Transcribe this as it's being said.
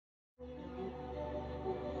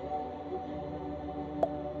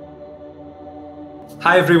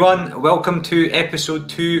Hi everyone, welcome to episode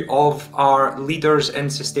 2 of our Leaders in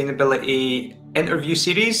Sustainability interview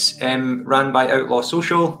series run by Outlaw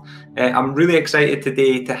Social. I'm really excited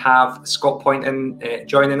today to have Scott Poynton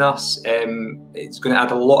joining us. It's going to add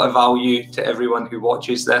a lot of value to everyone who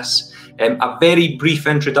watches this. A very brief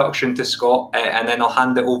introduction to Scott and then I'll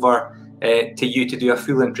hand it over to you to do a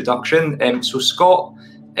full introduction. So Scott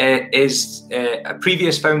is a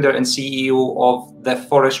previous founder and CEO of the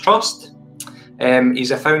Forest Trust. He's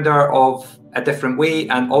a founder of A Different Way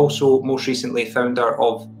and also most recently founder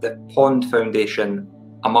of the Pond Foundation,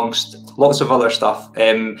 amongst lots of other stuff.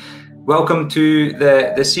 Welcome to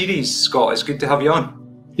the series, Scott. It's good to have you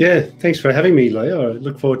on. Yeah, thanks for having me, Lee. I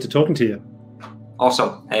look forward to talking to you.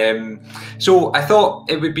 Awesome. So I thought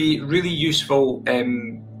it would be really useful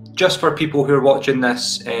just for people who are watching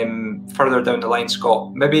this further down the line,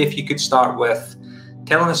 Scott, maybe if you could start with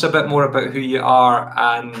telling us a bit more about who you are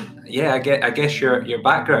and I guess your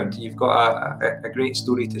background. You've got a great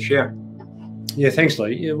story to share. Yeah, thanks,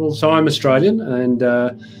 Lee. Yeah, well, so I'm Australian and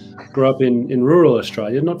grew up in rural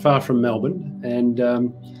Australia, not far from Melbourne, and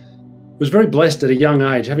was very blessed at a young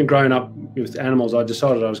age. Having grown up with animals, I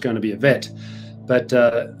decided I was going to be a vet. But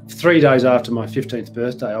 3 days after my 15th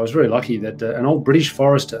birthday, I was very lucky that an old British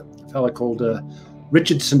forester, a fellow called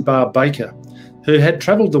Richard St. Barb Baker, who had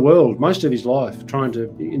travelled the world most of his life trying to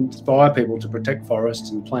inspire people to protect forests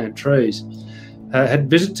and plant trees, had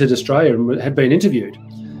visited Australia and had been interviewed.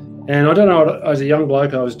 And I don't know what, as a young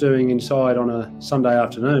bloke, I was doing inside on a Sunday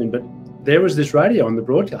afternoon, but there was this radio on the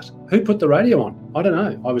broadcast. Who put the radio on? I don't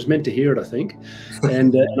know. I was meant to hear it, I think.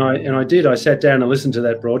 And I did. I sat down and listened to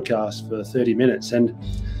that broadcast for 30 minutes. And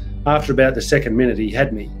after about the second minute, he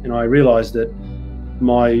had me. And I realised that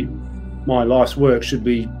my life's work should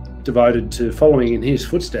be devoted to following in his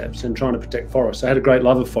footsteps and trying to protect forests. I had a great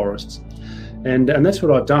love of forests, and that's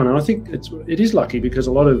what I've done. And I think it is lucky because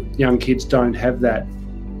a lot of young kids don't have that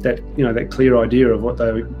clear idea of what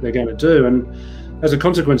they're going to do. And as a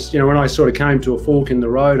consequence, when I sort of came to a fork in the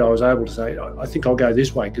road, I was able to say, I think I'll go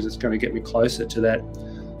this way because it's going to get me closer to that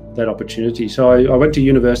opportunity. So I went to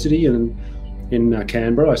university in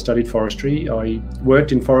Canberra. I studied forestry. I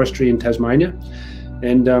worked in forestry in Tasmania,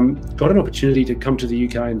 and got an opportunity to come to the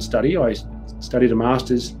UK and study. I studied a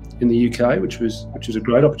master's in the UK, which was a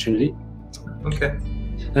great opportunity. Okay.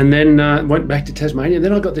 And then went back to Tasmania. And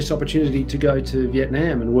then I got this opportunity to go to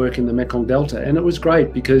Vietnam and work in the Mekong Delta. And it was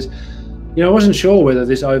great because, I wasn't sure whether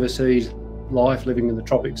this overseas life living in the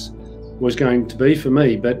tropics was going to be for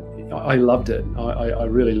me, but I loved it. I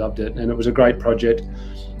really loved it. And it was a great project,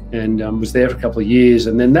 and was there for a couple of years.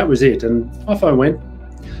 And then that was it. And off I went,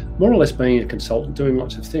 more or less being a consultant, doing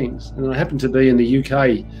lots of things. And I happened to be in the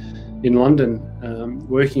UK, in London,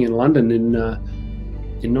 working in London in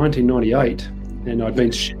 1998. And I'd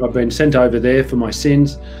been sent over there for my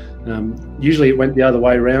sins. Usually it went the other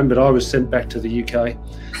way around, but I was sent back to the UK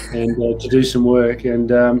and to do some work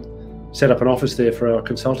and set up an office there for our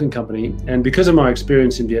consulting company. And because of my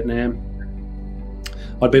experience in Vietnam,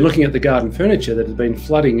 I'd been looking at the garden furniture that had been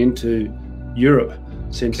flooding into Europe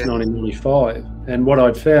since 1995. And what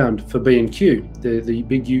I'd found for B&Q, the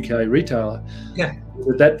big UK retailer,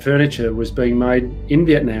 that furniture was being made in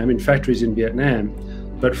Vietnam, in factories in Vietnam,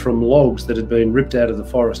 but from logs that had been ripped out of the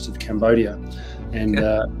forests of Cambodia, and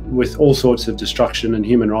with all sorts of destruction and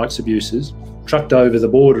human rights abuses, trucked over the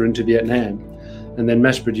border into Vietnam, and then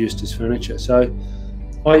mass-produced as furniture. So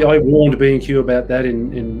I warned B&Q about that in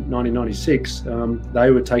 1996.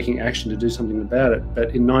 They were taking action to do something about it.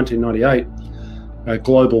 But in 1998,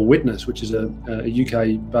 Global Witness, which is a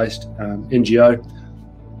UK-based NGO,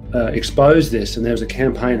 exposed this, and there was a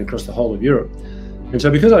campaign across the whole of Europe. And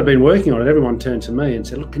so because I'd been working on it, everyone turned to me and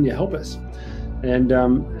said, look, can you help us? And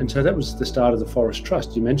so that was the start of the Forest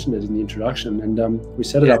Trust. You mentioned it in the introduction, and we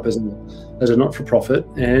set it up as a not-for-profit,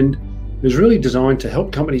 and it was really designed to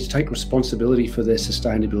help companies take responsibility for their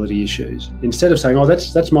sustainability issues. Instead of saying, oh,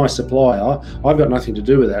 that's my supplier, I've got nothing to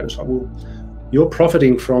do with that. It's like, well, you're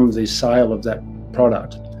profiting from the sale of that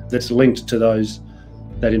product that's linked to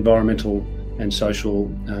that environmental and social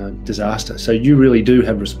disaster. So you really do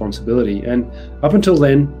have responsibility. And up until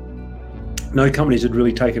then, no companies had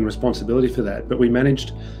really taken responsibility for that, but we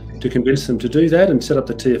managed to convince them to do that and set up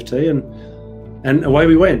the TFT, and away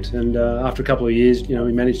we went. And after a couple of years,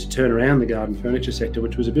 we managed to turn around the garden furniture sector,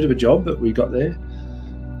 which was a bit of a job, but we got there.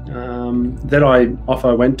 Then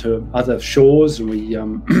I went to other shores, and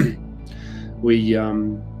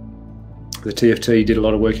the TFT did a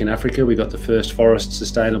lot of work in Africa. We got the first forest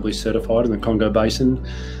sustainably certified in the Congo Basin.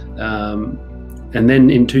 And then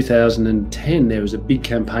in 2010, there was a big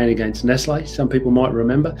campaign against Nestle. Some people might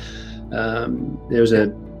remember. There was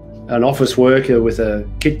a an office worker with a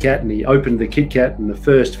Kit Kat, and he opened the Kit Kat, and the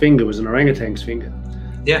first finger was an orangutan's finger.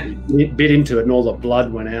 Yeah. He bit into it, and all the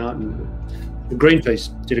blood went out. And Greenpeace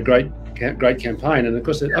did a great campaign, and of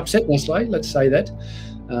course it upset Nestle. Let's say that.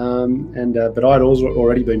 But I'd also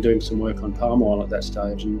already been doing some work on palm oil at that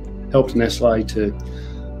stage, and helped Nestle to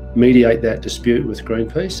mediate that dispute with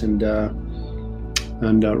Greenpeace, and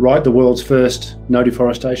write the world's first no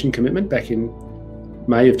deforestation commitment back in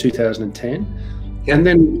May of 2010. Yeah. And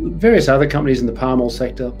then various other companies in the palm oil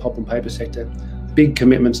sector, pulp and paper sector, big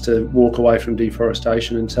commitments to walk away from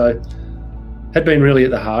deforestation. And so had been really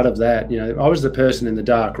at the heart of that. I was the person in the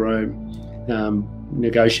dark room,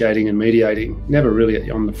 negotiating and mediating, never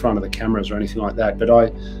really on the front of the cameras or anything like that, but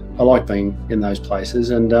I like being in those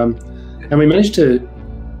places. And we managed to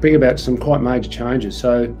bring about some quite major changes.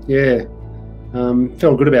 So yeah,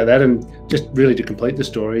 felt good about that. And just really to complete the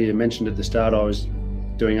story, you mentioned at the start I was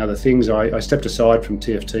doing other things. I stepped aside from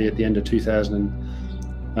TFT at the end of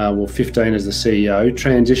 2015 as the CEO,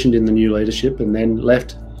 transitioned in the new leadership, and then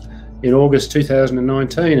left in August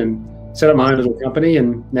 2019 and set up my own little company,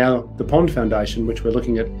 and now the Pond Foundation, which we're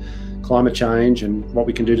looking at climate change and what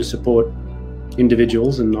we can do to support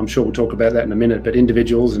individuals, and I'm sure we'll talk about that in a minute, but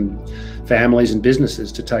individuals and families and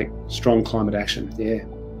businesses to take strong climate action. Yeah.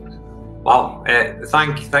 Wow,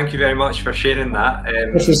 thank you very much for sharing that.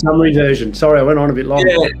 That's the summary version. Sorry, I went on a bit long.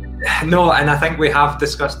 Yeah, no, and I think we have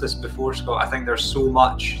discussed this before, Scott. I think there's so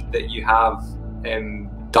much that you have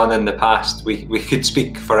done in the past. We could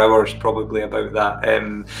speak for hours probably about that.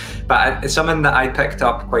 But it's something that I picked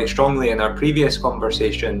up quite strongly in our previous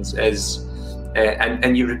conversations is,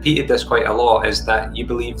 and you repeated this quite a lot, is that you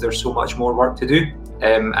believe there's so much more work to do.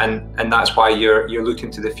 And that's why you're looking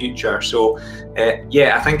to the future. So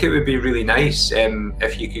yeah, I think it would be really nice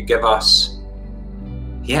if you could give us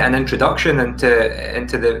an introduction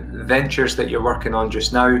into the ventures that you're working on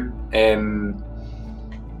just now. And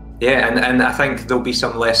I think there'll be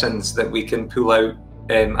some lessons that we can pull out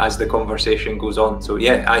as the conversation goes on. So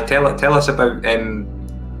yeah, tell us about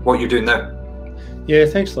what you're doing now. Yeah,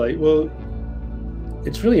 thanks, Lee. Well,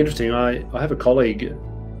 it's really interesting. I have a colleague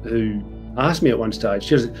who asked me at one stage,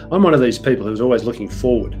 she goes, I'm one of these people who's always looking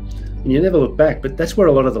forward, and you never look back, but that's where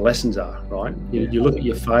a lot of the lessons are, right? You look at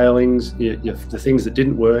your failings, the things that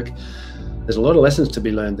didn't work. There's a lot of lessons to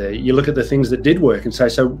be learned there. You look at the things that did work and say,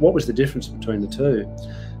 so what was the difference between the two?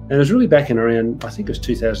 And it was really back in around, I think it was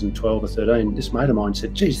 2012 or 13, this mate of mine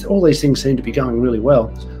said, geez, all these things seem to be going really well.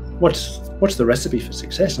 What's the recipe for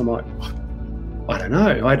success? I'm like, I don't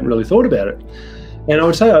know. I hadn't really thought about it. And I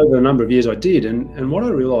would say over a number of years I did, and what I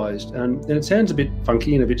realised, and it sounds a bit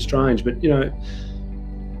funky and a bit strange, but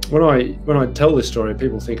when I tell this story,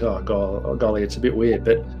 people think, oh golly, it's a bit weird.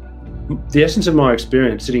 But the essence of my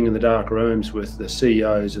experience sitting in the dark rooms with the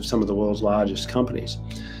CEOs of some of the world's largest companies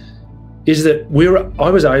is that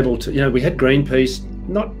I was able to, we had Greenpeace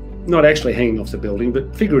not actually hanging off the building,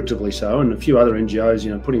 but figuratively so, and a few other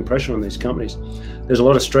NGOs, putting pressure on these companies. There's a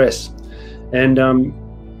lot of stress, and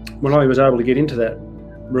when I was able to get into that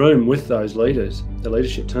room with those leaders, the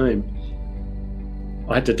leadership team,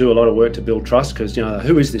 I had to do a lot of work to build trust because,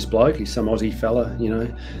 who is this bloke? He's some Aussie fella,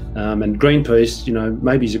 and Greenpeace,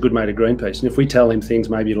 maybe he's a good mate of Greenpeace. And if we tell him things,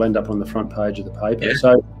 maybe it'll end up on the front page of the paper. Yeah.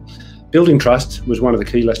 So building trust was one of the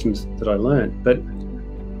key lessons that I learned. But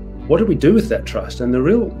what did we do with that trust? And the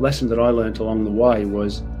real lesson that I learned along the way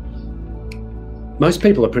was most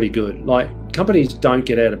people are pretty good. Like, companies don't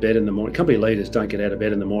get out of bed in the morning. Company leaders don't get out of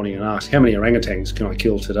bed in the morning and ask, how many orangutans can I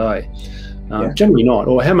kill today? Generally not.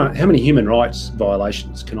 Or how many human rights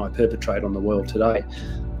violations can I perpetrate on the world today?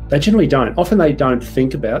 They generally don't. Often they don't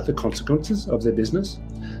think about the consequences of their business.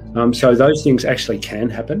 So those things actually can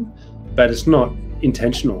happen, but it's not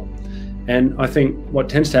intentional. And I think what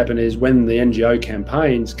tends to happen is when the NGO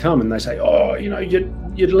campaigns come and they say, oh,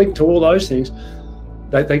 you're linked to all those things,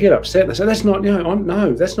 they get upset. They say, that's not,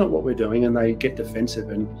 no, that's not what we're doing. And they get defensive,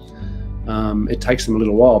 and it takes them a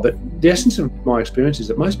little while. But the essence of my experience is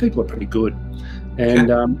that most people are pretty good.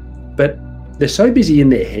 And but they're so busy in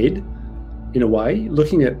their head, in a way,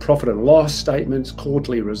 looking at profit and loss statements,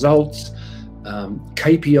 quarterly results,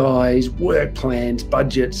 KPIs, work plans,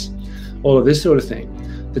 budgets, all of this sort of thing,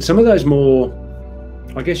 that some of those more,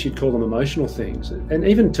 I guess you'd call them emotional things, and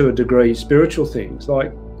even to a degree spiritual things,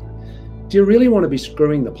 like, do you really want to be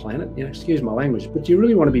screwing the planet? Excuse my language, but do you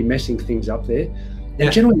really want to be messing things up there? And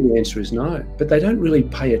generally the answer is no, but they don't really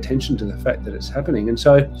pay attention to the fact that it's happening. And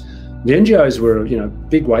so the NGOs were,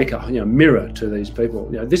 big wake-up, mirror to these people.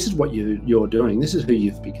 This is what you're doing. This is who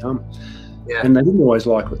you've become. Yeah. And they didn't always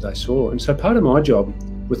like what they saw. And so part of my job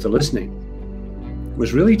with the listening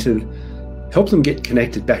was really to help them get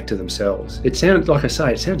connected back to themselves. It sounds, like I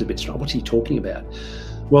say, it sounds a bit strong. What's he talking about?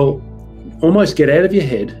 Well, almost get out of your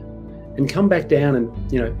head and come back down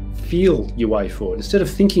and, you know, feel your way forward. Instead of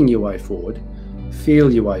thinking your way forward,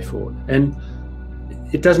 feel your way forward. And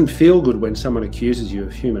it doesn't feel good when someone accuses you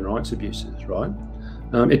of human rights abuses, right?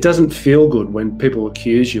 It doesn't feel good when people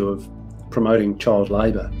accuse you of promoting child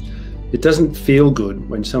labour. It doesn't feel good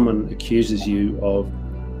when someone accuses you of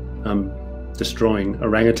destroying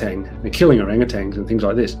orangutan and killing orangutans and things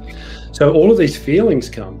like this. So all of these feelings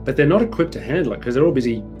come, but they're not equipped to handle it because they're all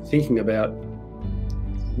busy thinking about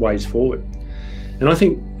ways forward. And I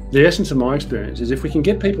think the essence of my experience is if we can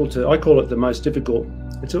get people to, I call it the most difficult,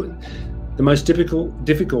 the most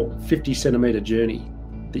difficult 50 centimetre journey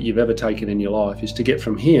that you've ever taken in your life is to get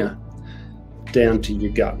from here down to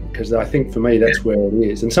your gut, because I think for me that's where it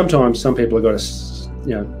is. And sometimes some people have got a,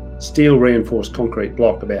 you know, steel reinforced concrete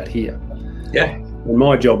block about here. Yeah. And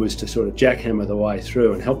my job is to sort of jackhammer the way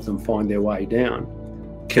through and help them find their way down.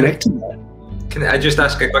 Connect to that. Can I just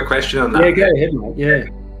ask a quick question on that? Yeah, go ahead, mate. Yeah.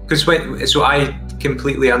 Because so I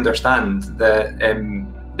completely understand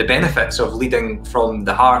the benefits of leading from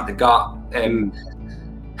the heart, the gut.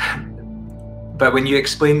 But when you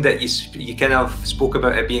explained that you kind of spoke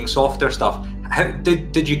about it being softer stuff, how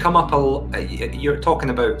did you come up you're talking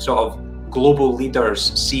about sort of global leaders,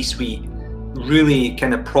 C-suite, really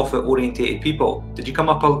kind of profit orientated people. Did you come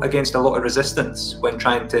up against a lot of resistance when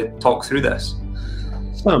trying to talk through this?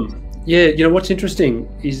 Some. Yeah, you know, what's interesting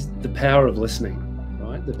is the power of listening,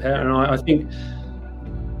 right? The power, and I think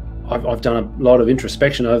I've done a lot of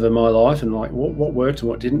introspection over my life and like what worked and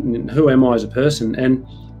what didn't, and who am I as a person? And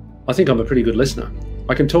I think I'm a pretty good listener.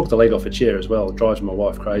 I can talk the leg off a chair as well. It drives my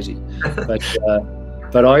wife crazy.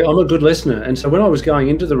 But I'm a good listener. And so when I was going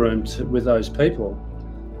into the room with those people,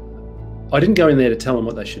 I didn't go in there to tell them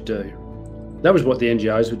what they should do. That was what the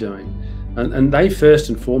NGOs were doing. And they first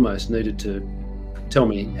and foremost needed to tell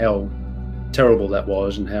me how terrible that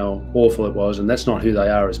was and how awful it was, and that's not who they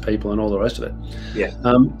are as people and all the rest of it. Yeah.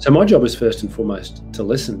 So my job was first and foremost to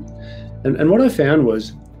listen. And what I found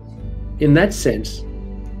was, in that sense,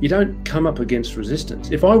 you don't come up against resistance.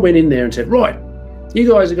 If I went in there and said, right, you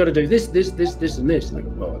guys have got to do this, and this,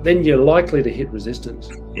 and well, then you're likely to hit resistance.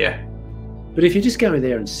 Yeah. But if you just go in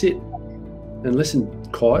there and sit and listen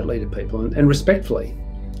quietly to people and respectfully,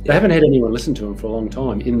 they haven't had anyone listen to them for a long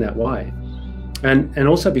time in that way. And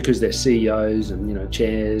also because they're CEOs and, you know,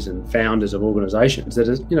 chairs and founders of organisations that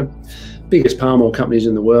are, you know, biggest palm oil companies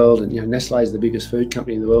in the world, and, you know, Nestle is the biggest food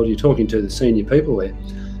company in the world. You're talking to the senior people there.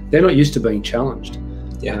 They're not used to being challenged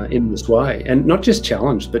in this way, and not just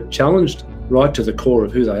challenged, but challenged right to the core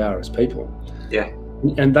of who they are as people. Yeah.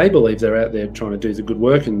 And they believe they're out there trying to do the good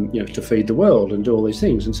work and, you know, to feed the world and do all these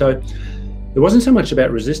things. And so it wasn't so much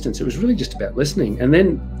about resistance. It was really just about listening. And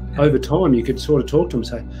then over time, you could sort of talk to them and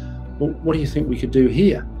say, well, what do you think we could do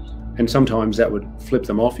here? And sometimes that would flip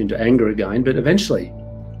them off into anger again, but eventually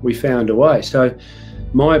we found a way. So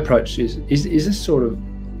my approach is a sort of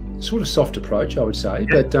soft approach, I would say,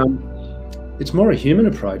 but it's more a human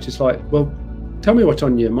approach. It's like, well, tell me what's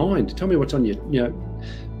on your mind. Tell me what's on your,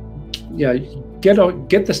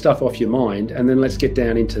 get the stuff off your mind, and then let's get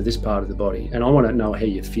down into this part of the body. And I want to know how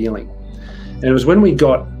you're feeling. And it was when we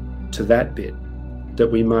got to that bit that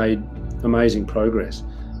we made amazing progress.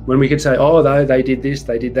 When we could say, oh, they did this,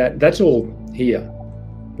 they did that, that's all here.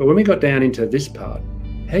 But when we got down into this part,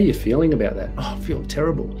 how are you feeling about that? Oh, I feel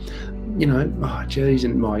terrible. You know, oh, geez,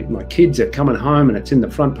 and my kids are coming home and it's in the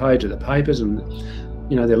front page of the papers, and,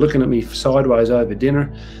 you know, they're looking at me sideways over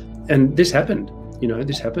dinner. And this happened,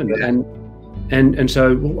 Yeah. And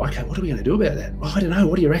so, well, okay, what are we going to do about that? Oh, I don't know,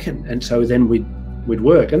 what do you reckon? And so then we'd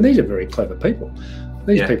work. And these are very clever people.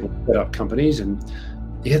 These people set up companies, and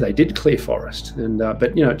they did clear forest. And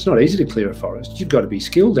but, you know, it's not easy to clear a forest. You've got to be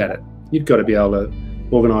skilled at it. You've got to be able to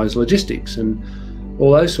organise logistics and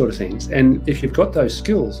all those sort of things. And if you've got those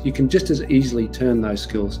skills, you can just as easily turn those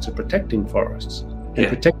skills to protecting forests and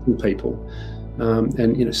protecting people,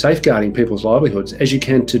 and, you know, safeguarding people's livelihoods as you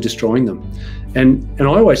can to destroying them. And I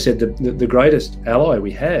always said that the greatest ally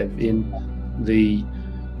we have in the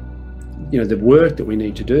work that we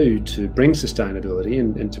need to do to bring sustainability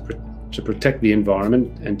and to protect the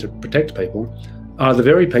environment and to protect people are the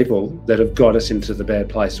very people that have got us into the bad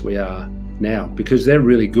place we are now, because they're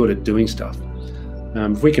really good at doing stuff.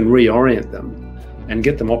 If we can reorient them and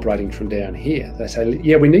get them operating from down here, they say,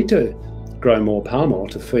 yeah, we need to grow more palm oil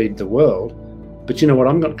to feed the world, but you know what,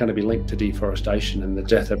 I'm not going to be linked to deforestation and the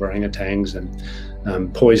death of orangutans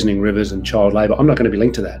and poisoning rivers and child labour. I'm not going to be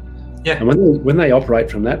linked to that. Yeah. And when they operate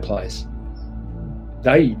from that place,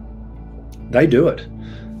 they do it.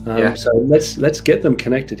 So let's get them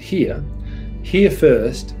connected here, hear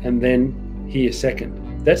first and then hear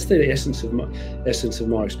second. That's the essence of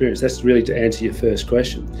my experience. That's really to answer your first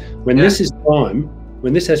question. When this is prime,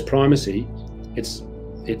 when this has primacy, it's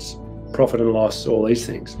profit and loss, all these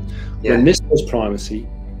things. Yeah. When this has primacy,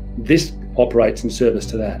 this operates in service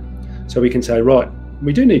to that. So we can say, right,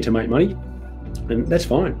 we do need to make money, and that's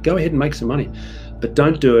fine. Go ahead and make some money, but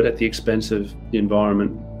don't do it at the expense of the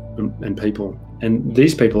environment and people. And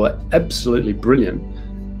these people are absolutely brilliant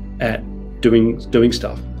at doing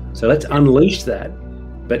stuff. So let's unleash that,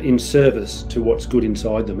 but in service to what's good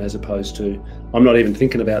inside them, as opposed to, I'm not even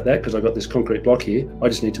thinking about that because I've got this concrete block here. I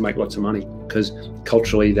just need to make lots of money because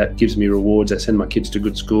culturally that gives me rewards. That send my kids to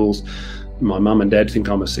good schools. My mum and dad think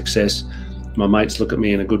I'm a success. My mates look at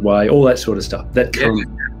me in a good way, all that sort of stuff.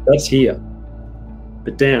 That's here.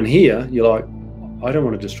 But down here, you're like, I don't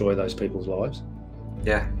want to destroy those people's lives.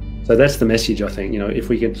 Yeah. So that's the message, I think, if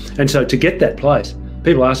we can. And so to get that place,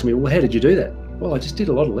 people ask me, well, how did you do that? Well, I just did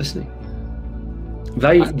a lot of listening.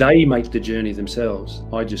 They make the journey themselves.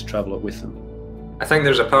 I just travel it with them. I think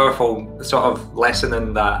there's a powerful sort of lesson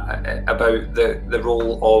in that about the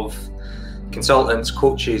role of consultants,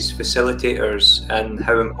 coaches, facilitators, and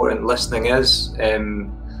how important listening is.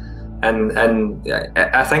 And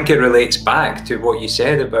I think it relates back to what you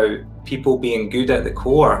said about people being good at the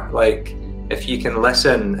core. Like, if you can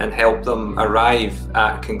listen and help them arrive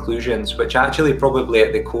at conclusions, which actually probably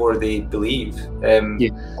at the core they believe.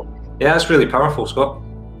 Yeah, that's really powerful, Scott.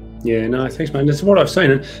 Yeah, no, thanks, mate. That's what I've seen.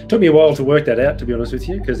 And it took me a while to work that out, to be honest with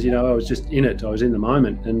you, because, I was just in it. I was in the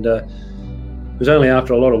moment. And it was only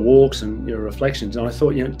after a lot of walks and reflections. And I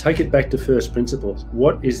thought, take it back to first principles.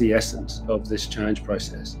 What is the essence of this change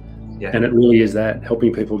process? Yeah. And it really is that,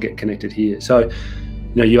 helping people get connected here. So,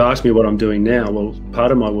 you asked me what I'm doing now. Well,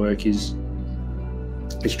 part of my work is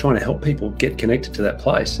trying to help people get connected to that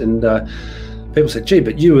place. And people said, gee,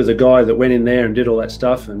 but you were the guy that went in there and did all that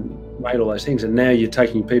stuff and made all those things, and now you're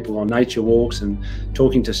taking people on nature walks and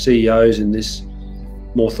talking to CEOs in this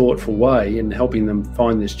more thoughtful way and helping them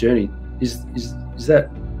find this journey. Is that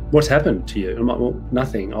what's happened to you? I'm like, well,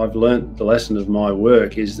 nothing. I've learned the lesson of my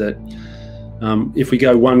work is that if we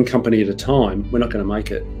go one company at a time, we're not going to make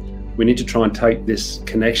it. We need to try and take this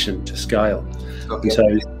connection to scale. Okay. And so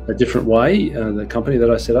a different way, the company that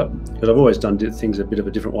I set up, because I've always done things a bit of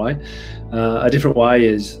a different way. A different way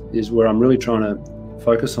is where I'm really trying to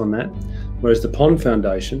focus on that. Whereas the Pond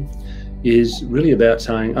Foundation is really about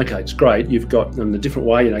saying, okay, it's great, you've got in the different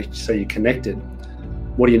way, so you're connected.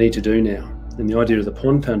 What do you need to do now? And the idea of the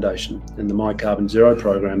Pond Foundation and the My Carbon Zero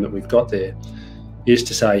program that we've got there is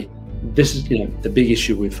to say, this is, the big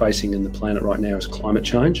issue we're facing in the planet right now is climate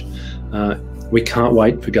change. We can't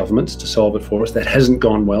wait for governments to solve it for us. That hasn't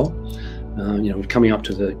gone well. We're coming up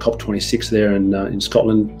to the COP26 there in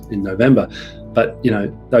Scotland in November. But,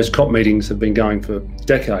 those COP meetings have been going for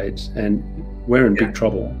decades and we're in big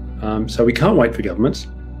trouble. So we can't wait for governments.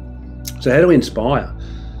 So how do we inspire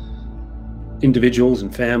individuals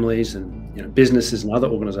and families and businesses and other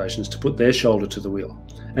organisations to put their shoulder to the wheel?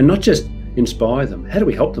 And not just inspire them, how do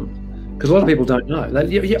we help them? Because a lot of people don't know.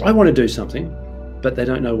 I want to do something, but they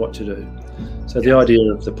don't know what to do. So the idea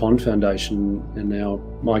of the Pond Foundation and now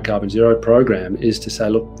My Carbon Zero program is to say,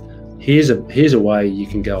 look, here's a way you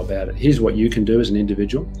can go about it. Here's what you can do as an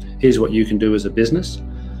individual. Here's what you can do as a business.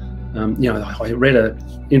 I read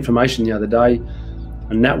information the other day,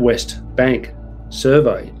 a NatWest Bank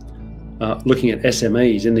survey looking at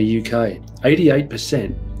SMEs in the UK.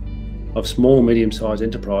 88% of small, medium-sized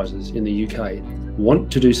enterprises in the UK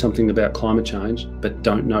want to do something about climate change, but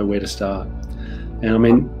don't know where to start. And I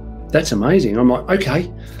mean, that's amazing. I'm like,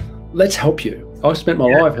 okay, let's help you. I've spent my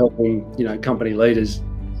life helping, company leaders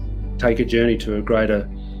take a journey to a greater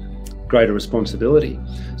responsibility.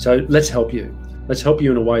 So let's help you. Let's help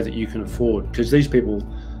you in a way that you can afford, because these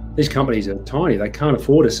companies are tiny. They can't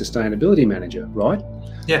afford a sustainability manager, right?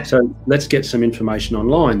 Yeah. So let's get some information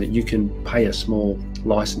online that you can pay a small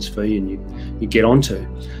license fee and you get onto,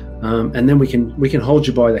 and then we can hold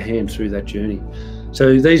you by the hand through that journey.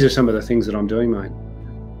 So these are some of the things that I'm doing, mate.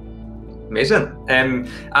 Amazing.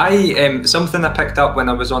 Something I picked up when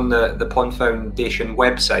I was on the Pond Foundation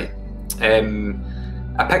website.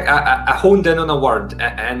 I honed in on a word,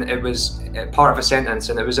 and it was part of a sentence,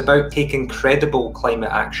 and it was about taking credible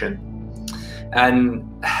climate action. And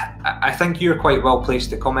I think you're quite well placed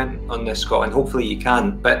to comment on this, Scott, and hopefully you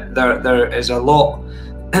can. But there is a lot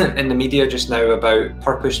in the media just now about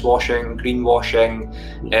purpose washing, greenwashing.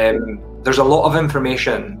 There's a lot of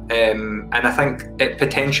information, and I think it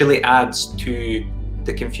potentially adds to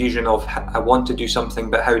the confusion of, I want to do something,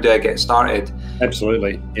 but how do I get started?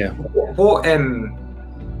 Absolutely, yeah.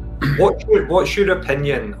 What's your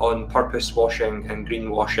opinion on purpose washing and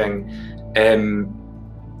greenwashing, and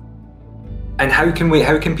how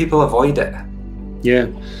can people avoid it? Yeah,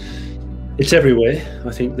 it's everywhere.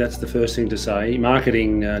 I think that's the first thing to say.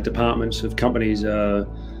 Marketing departments of companies have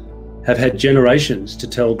had generations to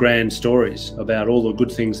tell grand stories about all the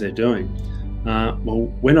good things they're doing.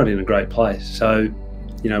 Well, we're not in a great place. So,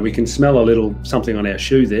 we can smell a little something on our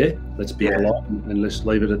shoe there. Let's be polite and let's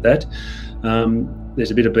leave it at that. There's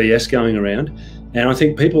a bit of BS going around. And I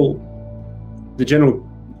think the general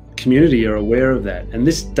community are aware of that. And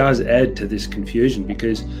this does add to this confusion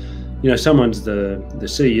because, someone's the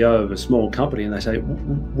CEO of a small company and they say,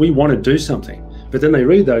 we want to do something. But then they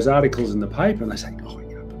read those articles in the paper and they say,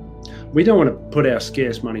 we don't want to put our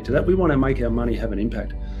scarce money to that. We want to make our money have an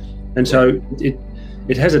impact. And so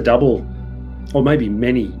it has a double or maybe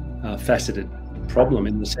many faceted problem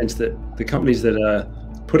in the sense that the companies that are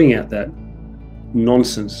putting out that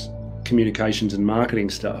nonsense communications and marketing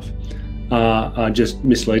stuff are just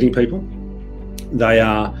misleading people. They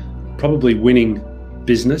are probably winning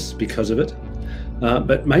business because of it.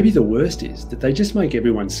 But maybe the worst is that they just make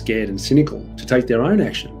everyone scared and cynical to take their own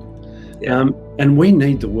action. Yeah. And we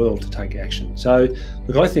need the world to take action. So,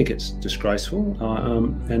 look, I think it's disgraceful.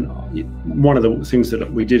 And one of the things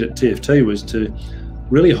that we did at TFT was to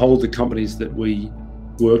really hold the companies that we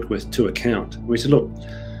worked with to account. We said, look,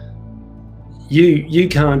 you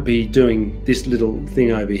can't be doing this little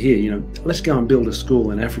thing over here. Let's go and build a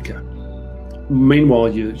school in Africa.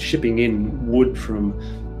 Meanwhile, you're shipping in wood from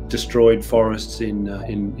destroyed forests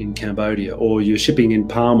in Cambodia, or you're shipping in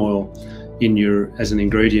palm oil as an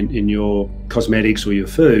ingredient in your cosmetics or your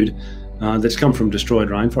food that's come from destroyed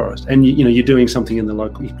rainforest, and you're doing something in the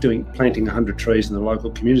local, planting 100 trees in the local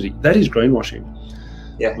community. That is greenwashing.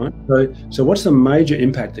 Yeah. Right? So what's the major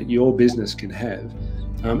impact that your business can have,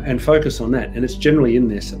 and focus on that? And it's generally in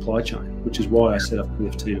their supply chain, which is why I set up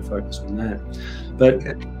PFT to focus on that. But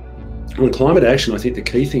on climate action, I think the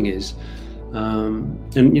key thing is,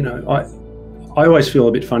 I always feel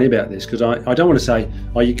a bit funny about this because I don't want to say,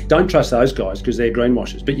 you don't trust those guys because they're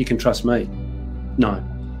greenwashers, but you can trust me. No,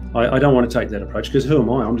 I don't want to take that approach because who am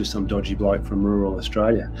I? I'm just some dodgy bloke from rural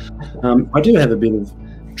Australia. I do have a bit of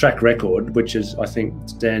track record, which is, I think,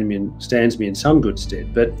 stands me in some good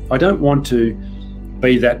stead, but I don't want to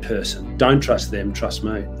be that person. Don't trust them, trust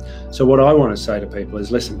me. So what I want to say to people is,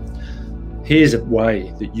 listen, here's a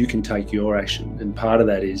way that you can take your action, and part of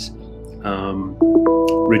that is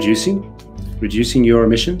reducing your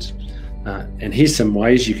emissions, and here's some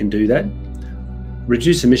ways you can do that.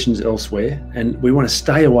 Reduce emissions elsewhere, and we want to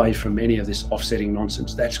stay away from any of this offsetting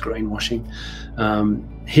nonsense. That's greenwashing.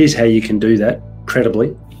 Here's how you can do that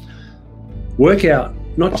credibly. Work out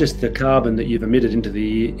not just the carbon that you've emitted into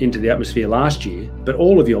the atmosphere last year, but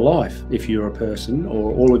all of your life if you're a person,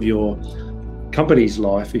 or all of your company's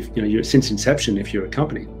life if you're since inception if you're a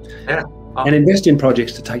company. Yeah. And invest in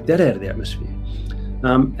projects to take that out of the atmosphere.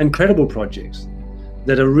 And credible projects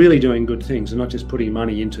that are really doing good things and not just putting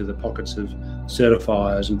money into the pockets of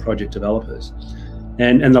certifiers and project developers.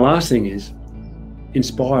 And the last thing is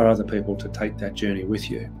inspire other people to take that journey with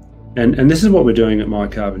you. And this is what we're doing at My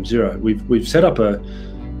Carbon Zero. We've set up a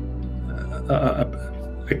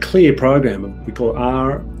clear program. We call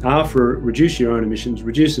R for reduce your own emissions,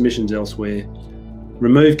 reduce emissions elsewhere,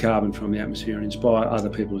 remove carbon from the atmosphere, and inspire other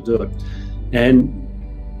people to do it. And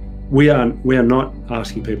we are not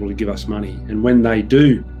asking people to give us money. And when they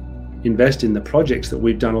do invest in the projects that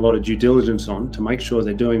we've done a lot of due diligence on to make sure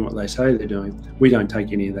they're doing what they say they're doing, we don't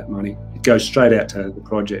take any of that money. It goes straight out to the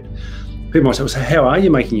project. People might say, well, so how are you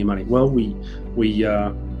making your money? Well, we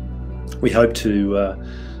hope to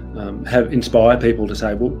inspire people to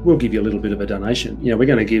say, well, we'll give you a little bit of a donation. We're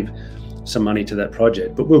going to give some money to that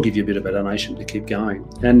project, but we'll give you a bit of a donation to keep going.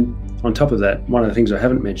 And on top of that, one of the things I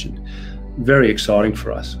haven't mentioned, very exciting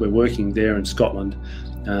for us, we're working there in Scotland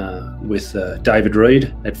with David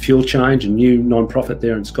Reed at Fuel Change, a new non-profit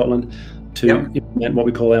there in Scotland, to implement what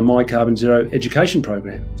we call our My Carbon Zero education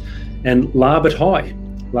program. And Larbert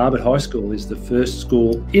High School is the first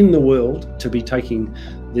school in the world to be taking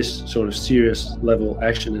this sort of serious level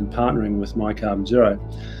action and partnering with My Carbon Zero.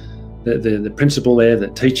 The principal there, the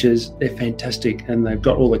teachers, they're fantastic, and they've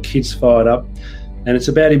got all the kids fired up. And it's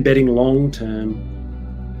about embedding long-term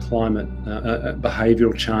climate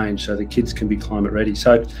behavioural change so the kids can be climate ready.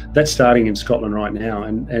 So that's starting in Scotland right now,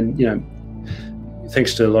 and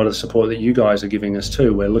thanks to a lot of the support that you guys are giving us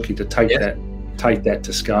too, we're looking to take that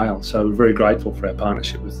to scale. So we're very grateful for our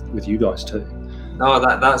partnership with you guys too. No,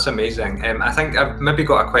 that's amazing. I think I've maybe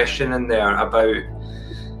got a question in there about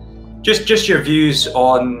just your views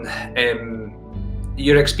on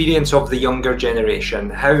your experience of the younger generation,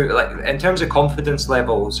 how, like, in terms of confidence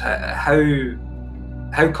levels,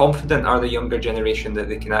 how confident are the younger generation that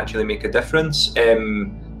they can actually make a difference?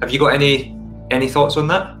 Have you got any thoughts on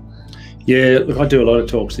that? Yeah, look, I do a lot of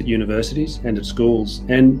talks at universities and at schools,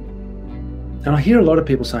 and I hear a lot of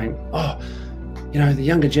people saying, oh, you know, the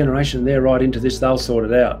younger generation, they're right into this, they'll sort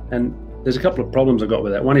it out. And there's a couple of problems I've got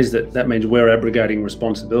with that. One is that means we're abrogating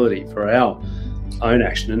responsibility for our own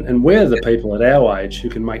action, and we're the people at our age who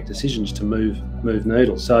can make decisions to move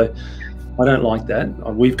needles. So I don't like that.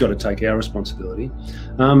 We've got to take our responsibility.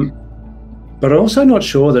 But I'm also not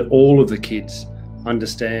sure that all of the kids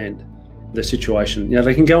understand the situation. You know,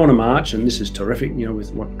 they can go on a march, and this is terrific, you know,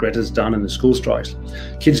 with what Greta's done in the school strikes.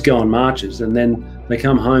 Kids go on marches and then they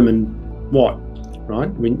come home and what, right?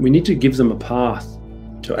 We need to give them a path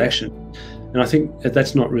to action. And I think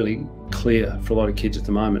that's not really clear for a lot of kids at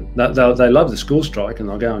the moment. They love the school strike and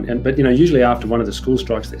they'll go but you know, usually after one of the school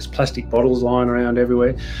strikes, there's plastic bottles lying around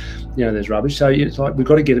everywhere. You know, there's rubbish. So it's like we've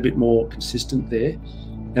got to get a bit more consistent there.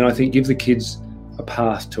 And I think give the kids a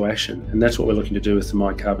path to action. And that's what we're looking to do with the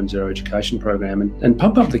My Carbon Zero education program, and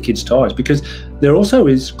pump up the kids' tires, because there also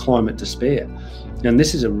is climate despair. And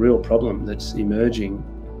this is a real problem that's emerging,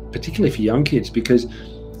 particularly for young kids, because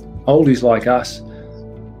oldies like us,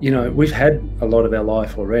 you know, we've had a lot of our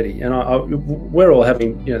life already. And we're all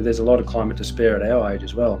having, you know, there's a lot of climate despair at our age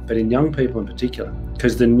as well, but in young people in particular,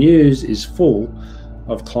 because the news is full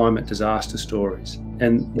of climate disaster stories.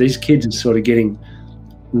 And these kids are sort of getting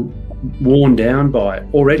worn down by it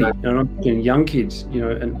already. And I'm talking young kids, you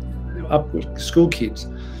know, and up school kids.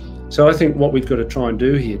 So I think what we've got to try and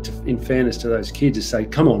do here, in fairness to those kids, is say,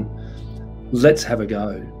 come on, let's have a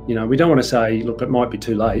go. You know, we don't want to say, look, it might be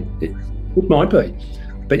too late. It might be,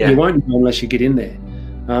 but you won't know unless you get in there.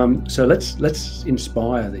 So let's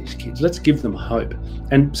inspire these kids. Let's give them hope.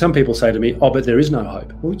 And some people say to me, oh, but there is no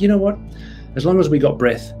hope. Well, you know what? As long as we got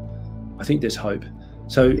breath, I think there's hope.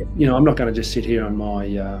 So, you know, I'm not going to just sit here on my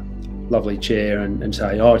lovely chair and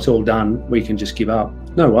say, oh, it's all done, we can just give up.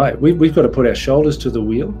 No way. We've got to put our shoulders to the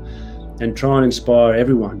wheel and try and inspire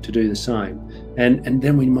everyone to do the same. And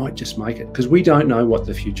then we might just make it, because we don't know what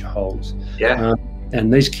the future holds. Yeah.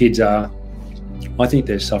 And these kids are, I think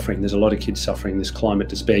they're suffering. There's a lot of kids suffering this climate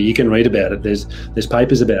despair. You can read about it. There's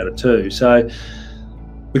papers about it too. So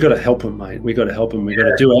we've got to help them, mate. We've got to help them. We've got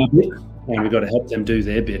to do our bit, and we've got to help them do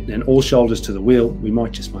their bit. And all shoulders to the wheel, we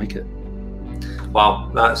might just make it.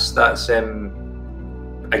 Wow, that's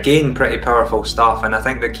again pretty powerful stuff. And I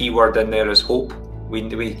think the key word in there is hope. We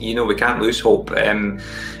we can't lose hope. You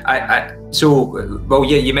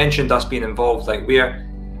mentioned us being involved. Like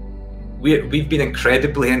we've been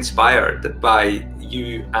incredibly inspired by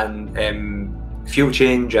you and Fuel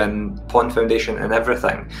Change and Pond Foundation and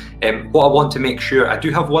everything. What I want to make sure, I do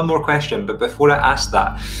have one more question, but before I ask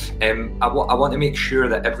that, I want to make sure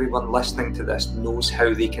that everyone listening to this knows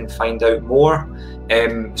how they can find out more.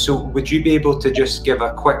 So would you be able to just give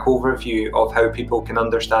a quick overview of how people can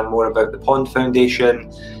understand more about the Pond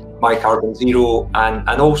Foundation, My Carbon Zero, and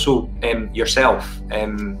also yourself?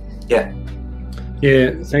 Yeah,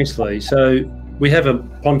 thanks, Lee. So we have a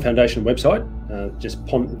Pond Foundation website, just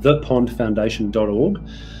thepondfoundation.org,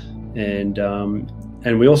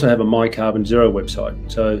 and we also have a My Carbon Zero website.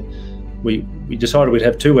 So we decided we'd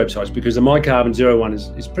have two websites, because the My Carbon Zero one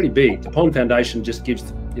is pretty big. The Pond Foundation just gives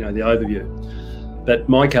the overview, but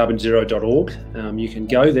mycarbonzero.org, you can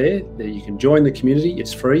go there. You can join the community.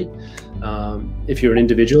 It's free. If you're an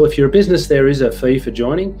individual, if you're a business, there is a fee for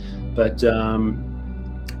joining, but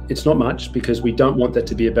it's not much, because we don't want that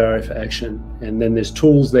to be a barrier for action. And then there's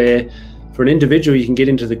tools there for an individual. You can get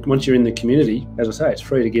into once you're in the community, as I say, it's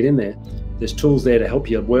free to get in there. There's tools there to help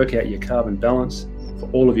you work out your carbon balance for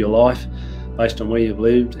all of your life based on where you've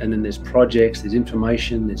lived. And then there's projects, there's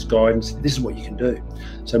information, there's guidance. This is what you can do.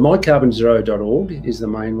 So mycarbonzero.org is the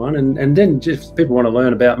main one. And then just if people want to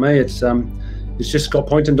learn about me, it's just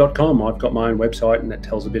scottpoynton.com. I've got my own website, and that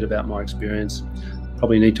tells a bit about my experience.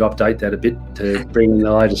 Probably need to update that a bit to bring in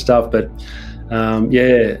the latest stuff, but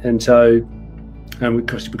and so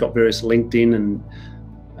we've got various LinkedIn and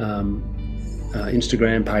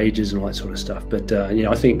Instagram pages and all that sort of stuff. But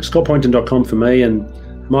I think scottpoynton.com for me, and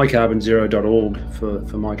mycarbonzero.org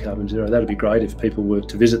for My Carbon Zero. That'd be great if people were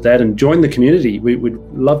to visit that and join the community. We'd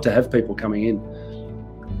love to have people coming in.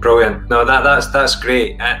 Brilliant. No, that's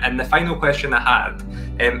great. And the final question I had,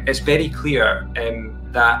 it's very clear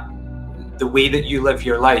that the way that you live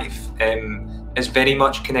your life is very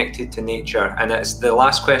much connected to nature, and it's the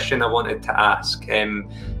last question I wanted to ask. I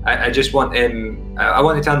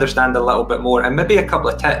wanted to understand a little bit more, and maybe a couple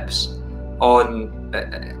of tips on.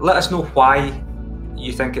 Let us know why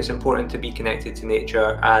you think it's important to be connected to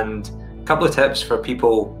nature, and a couple of tips for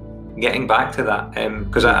people getting back to that,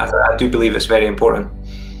 because I do believe it's very important.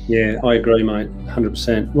 Yeah, I agree, mate,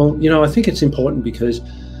 100%. Well, you know, I think it's important because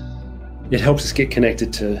it helps us get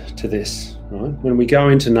connected to this, right? When we go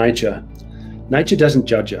into nature, nature doesn't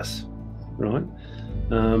judge us, right?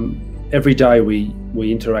 Every day we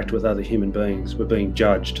interact with other human beings, we're being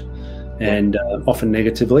judged, and often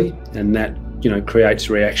negatively, and that, you know, creates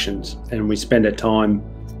reactions, and we spend our time,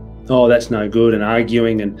 oh, that's no good, and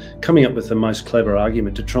arguing and coming up with the most clever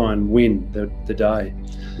argument to try and win the day.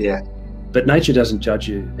 Yeah. But nature doesn't judge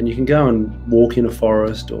you, and you can go and walk in a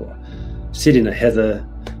forest or sit in a heather,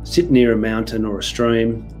 sit near a mountain or a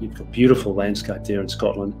stream. You've got beautiful landscape there in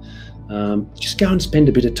Scotland. Just go and spend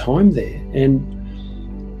a bit of time there,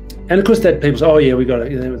 and of course that people say, oh yeah, we got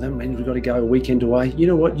to, that means we've got to go a weekend away. You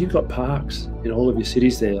know what? You've got parks in all of your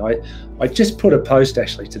cities there. I just put a post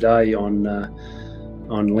actually today on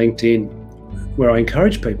LinkedIn where I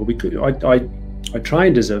encourage people, because I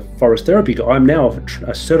trained as a forest therapy guide. I'm now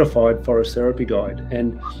a certified forest therapy guide,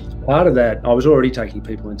 and part of that, I was already taking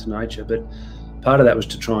people into nature, but part of that was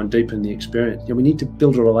to try and deepen the experience. You know, we need to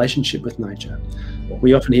build a relationship with nature.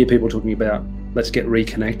 We often hear people talking about, let's get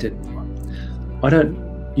reconnected. I don't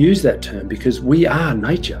use that term, because we are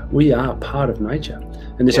nature. We are part of nature.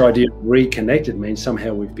 And this idea of reconnected means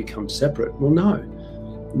somehow we've become separate. Well, no,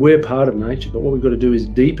 we're part of nature, but what we've got to do is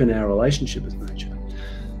deepen our relationship with nature.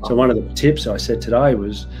 So one of the tips I said today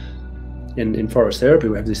was, in forest therapy,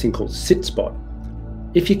 we have this thing called sit spot.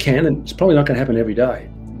 If you can, and it's probably not going to happen every day,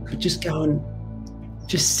 but just go and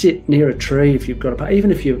just sit near a tree if you've got a,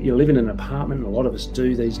 even if you live in an apartment, and a lot of us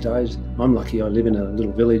do these days. I'm lucky, I live in a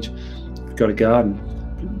little village, I've got a garden,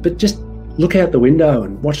 but just look out the window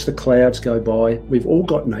and watch the clouds go by. We've all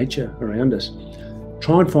got nature around us.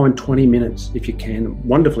 Try and find 20 minutes if you can.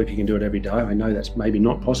 Wonderful if you can do it every day. I know that's maybe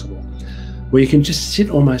not possible, where you can just sit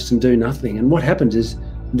almost and do nothing. And what happens is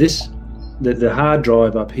the hard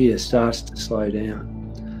drive up here starts to slow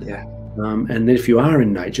down. Yeah. And then if you are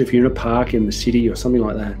in nature, if you're in a park in the city or something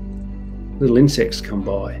like that, little insects come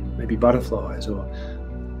by, maybe butterflies or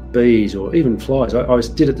bees or even flies. I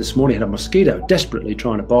did it this morning, had a mosquito desperately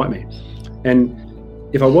trying to bite me. And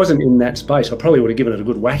if I wasn't in that space, I probably would have given it a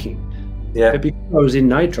good whacking. Yeah. But because I was in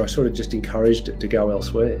nature, I sort of just encouraged it to go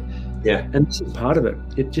elsewhere. Yeah. And this is part of it.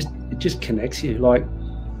 It just connects you. Like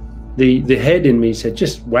the head in me said,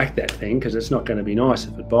 just whack that thing, because it's not going to be nice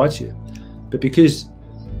if it bites you. But because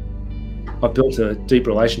I built a deep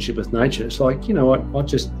relationship with nature, it's like, you know what,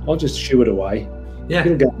 I'll just shoo it away. Yeah.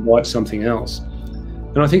 It'll go and bite something else.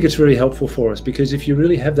 And I think it's really helpful for us, because if you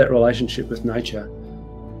really have that relationship with nature,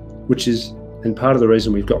 which is, and part of the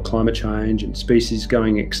reason we've got climate change and species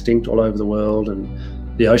going extinct all over the world and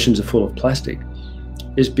the oceans are full of plastic,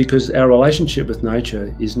 is because our relationship with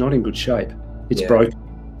nature is not in good shape. It's broken.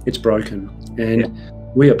 It's broken. And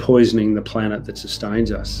we are poisoning the planet that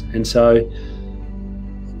sustains us. And so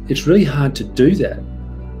it's really hard to do that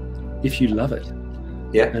if you love it.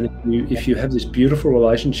 Yeah. And if you have this beautiful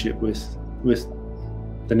relationship with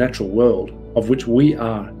the natural world, of which we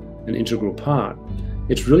are an integral part,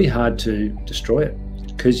 it's really hard to destroy it,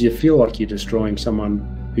 because you feel like you're destroying someone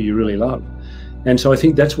who you really love. And so I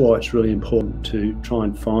think that's why it's really important to try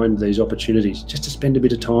and find these opportunities, just to spend a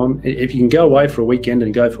bit of time. If you can go away for a weekend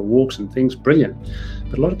and go for walks and things, brilliant.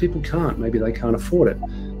 But a lot of people can't. Maybe they can't afford it.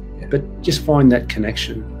 Yeah. But just find that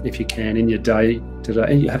connection if you can in your day today.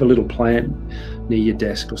 And you have a little plant near your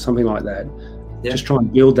desk or something like that. Yeah. Just try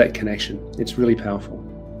and build that connection. It's really powerful.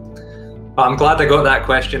 Well, I'm glad I got that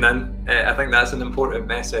question in. I think that's an important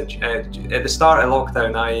message. At the start of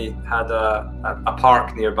lockdown, I had a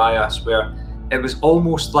park nearby us where it was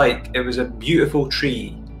almost like it was a beautiful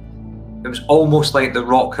tree. It was almost like the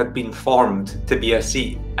rock had been formed to be a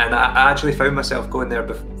seat. And I actually found myself going there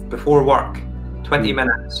before work, 20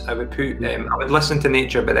 minutes. I would put, I would listen to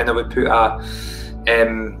nature, but then I would put a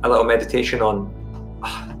little meditation on.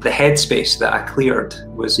 The headspace that I cleared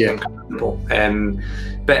was incredible.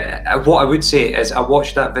 But what I would say is, I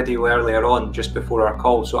watched that video earlier on just before our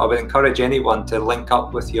call, so I would encourage anyone to link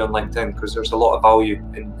up with you on LinkedIn, because there's a lot of value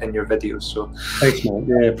in your videos. So thanks, mate.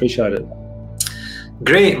 Yeah, appreciate it.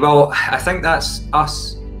 Great. Well, I think that's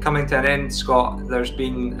us coming to an end, Scott. There's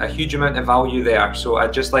been a huge amount of value there, so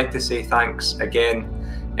I'd just like to say thanks again.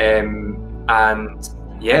 And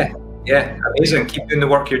yeah, amazing. Keep doing the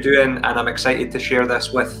work you're doing, and I'm excited to share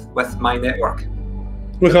this with my network.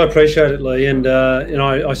 Look, I appreciate it, Lee, and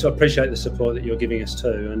I appreciate the support that you're giving us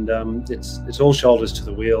too. And it's all shoulders to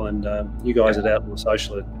the wheel, and you guys at Outlaw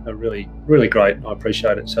Social are really, really great. I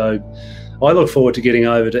appreciate it. So I look forward to getting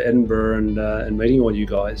over to Edinburgh and meeting all you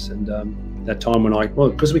guys. And that time when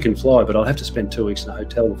because we can fly, but I'll have to spend 2 weeks in a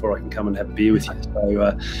hotel before I can come and have a beer with you.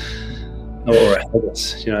 So. Or a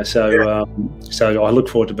house, so I look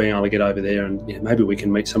forward to being able to get over there, and maybe we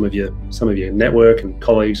can meet some of your network and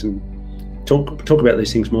colleagues and talk about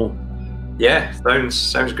these things more. Yeah,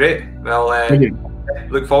 sounds great. Well,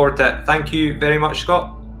 look forward to it. Thank you very much,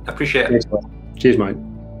 Scott. Appreciate it. Thanks, cheers, mate.